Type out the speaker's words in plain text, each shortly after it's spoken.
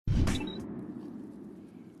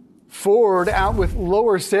Ford out with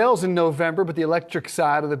lower sales in November, but the electric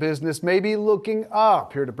side of the business may be looking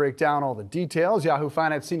up. Here to break down all the details, Yahoo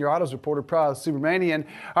Finance senior autos reporter Pras Subramanian.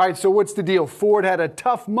 All right, so what's the deal? Ford had a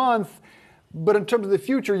tough month, but in terms of the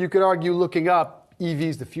future, you could argue looking up,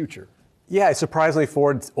 EV's the future. Yeah, surprisingly,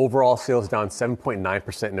 Ford's overall sales down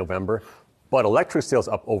 7.9% in November, but electric sales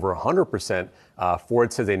up over 100%.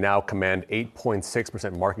 Ford says they now command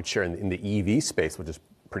 8.6% market share in the EV space, which is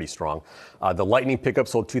pretty strong. The Lightning pickup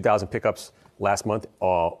sold 2,000 pickups last month,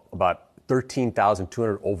 about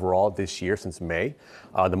 13,200 overall this year since May.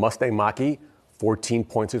 The Mustang Mach-E,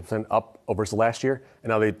 14.6% up versus last year. And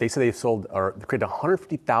now they say they've sold or created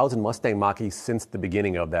 150,000 Mustang Mach-Es since the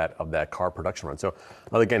beginning of that car production run. So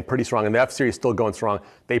again, pretty strong. And the F-Series still going strong.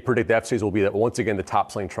 They predict the F-Series will be once again the top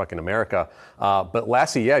selling truck in America. But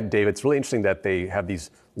lastly, yeah, Dave, it's really interesting that they have these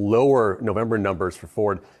lower November numbers for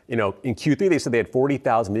Ford. You know, in Q3 they said they had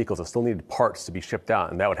 40,000 vehicles that still needed parts to be shipped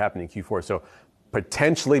out, and that would happen in Q4. So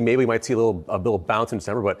potentially, maybe we might see a little bounce in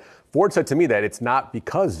December. But Ford said to me that it's not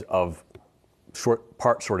because of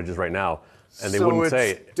part shortages right now, and they wouldn't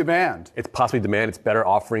say demand. It's possibly demand. It's better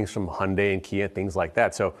offerings from Hyundai and Kia, things like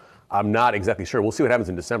that. So I'm not exactly sure. We'll see what happens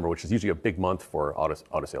in December, which is usually a big month for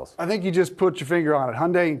auto sales. I think you just put your finger on it.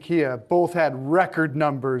 Hyundai and Kia both had record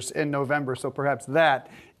numbers in November, so perhaps that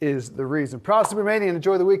is the reason. Pras Subramanian,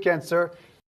 enjoy the weekend, sir.